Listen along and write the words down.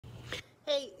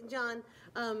Hey, John,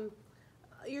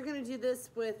 you're going to do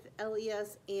this with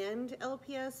LES and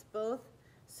LPS both,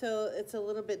 so it's a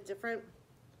little bit different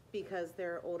because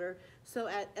they're older. So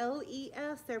at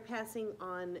LES, they're passing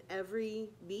on every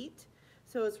beat,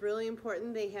 so it's really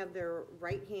important they have their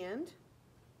right hand.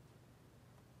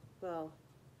 Well,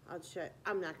 I'll show.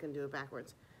 I'm not going to do it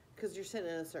backwards because you're sitting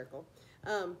in a circle.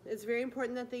 It's very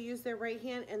important that they use their right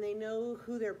hand and they know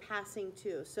who they're passing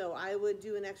to. So I would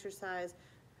do an exercise.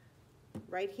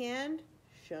 Right hand,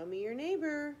 show me your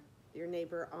neighbor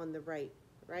on the right.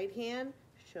 Right hand,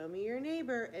 show me your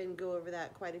neighbor, and go over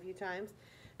that quite a few times.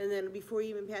 And then before you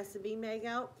even pass the beanbag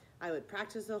out, I would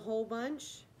practice a whole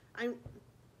bunch. I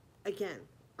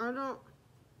don't,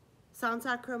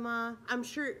 Sansa Chroma, I'm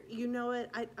sure you know it.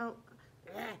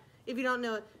 If you don't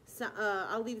know it,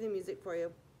 I'll leave the music for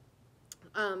you.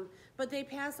 But they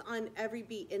pass on every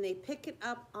beat, and they pick it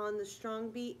up on the strong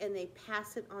beat, and they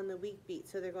pass it on the weak beat.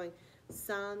 So they're going,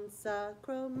 Sansa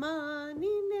Chroma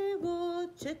Nine wo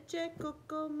cheche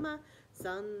kokoma,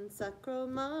 Sansa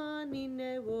Chroma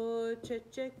Nine wo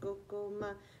cheche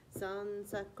kokoma,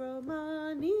 Sansa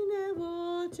Chroma Nine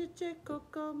wo cheche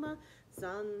kokoma,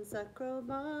 Sansa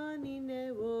Chroma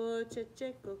Nine wo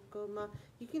cheche kokoma.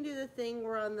 You can do the thing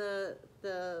where on the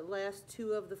last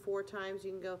two of the 4 times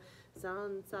you can go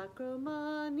Sansa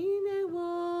Chroma Nine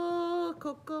wo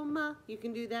kokoma. You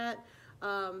can do that.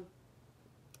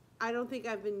 I don't think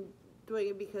I've been doing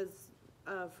it because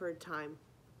for time,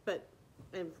 but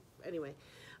anyway,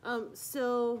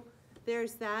 so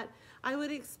there's that. I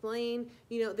would explain,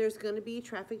 there's going to be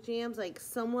traffic jams, like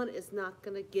someone is not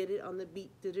going to get it on the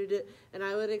beat, and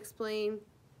I would explain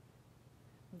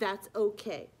that's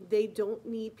okay. They don't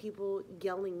need people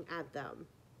yelling at them.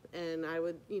 And I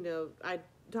would, I'd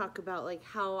talk about like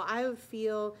how I would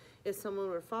feel if someone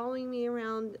were following me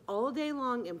around all day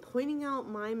long and pointing out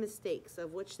my mistakes,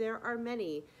 of which there are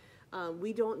many.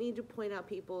 We don't need to point out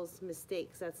people's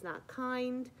mistakes. That's not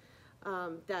kind.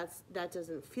 That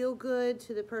doesn't feel good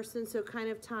to the person. So kind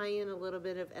of tie in a little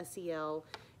bit of SEL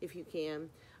if you can.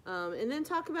 And then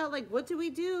talk about like, what do we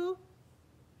do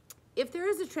if there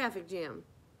is a traffic jam?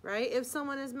 Right? If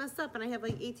someone is messed up and I have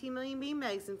like 18 million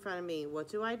beanbags in front of me, what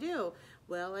do I do?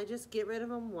 Well, I just get rid of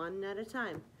them one at a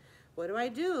time. What do I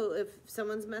do if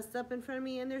someone's messed up in front of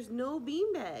me and there's no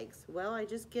beanbags? Well, I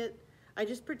just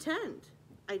pretend.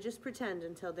 I just pretend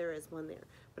until there is one there.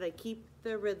 But I keep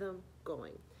the rhythm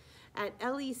going. At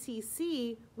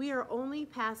LECC, we are only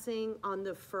passing on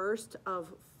the first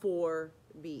of 4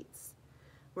 beats.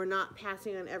 We're not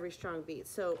passing on every strong beat.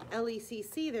 So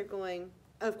LECC, they're going,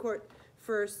 of course,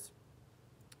 first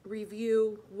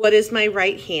review what is my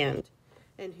right hand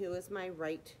and who is my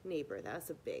right neighbor. That's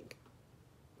a big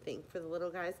thing for the little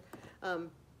guys.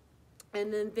 And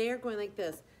then they're going like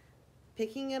this,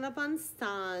 picking it up on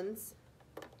sans,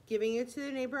 giving it to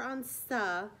their neighbor on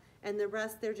sa, and the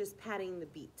rest they're just patting the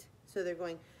beat. So they're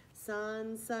going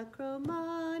Sansa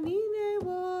Chroma Nine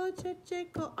wo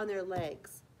cheche ko on their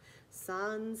legs.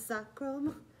 Sansa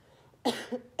Chroma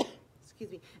excuse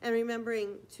me, and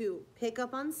remembering to pick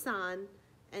up on san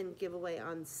and give away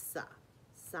on sa.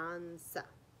 San, sa.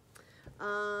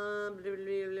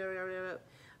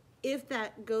 If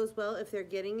that goes well, if they're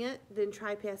getting it, then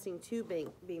try passing 2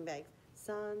 beanbags.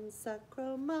 Sansa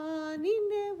Chroma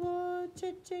Nine wo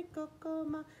cheche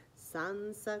kokoma,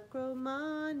 Sansa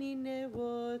Chroma Nine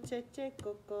wo cheche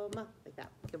kokoma. Like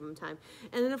that. Give them time.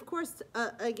 And then, of course,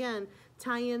 again,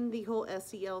 tie in the whole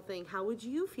SEL thing. How would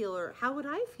you feel, or how would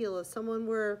I feel if someone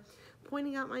were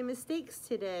pointing out my mistakes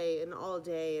today and all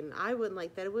day, and I wouldn't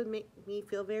like that? It would make me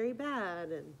feel very bad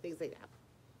and things like that.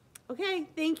 Okay,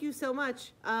 thank you so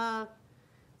much.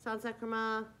 Sansa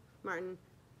Chroma, Martin.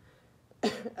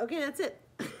 Okay, that's it.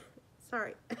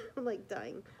 Sorry, I'm like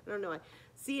dying. I don't know why.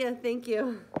 See ya, thank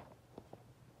you.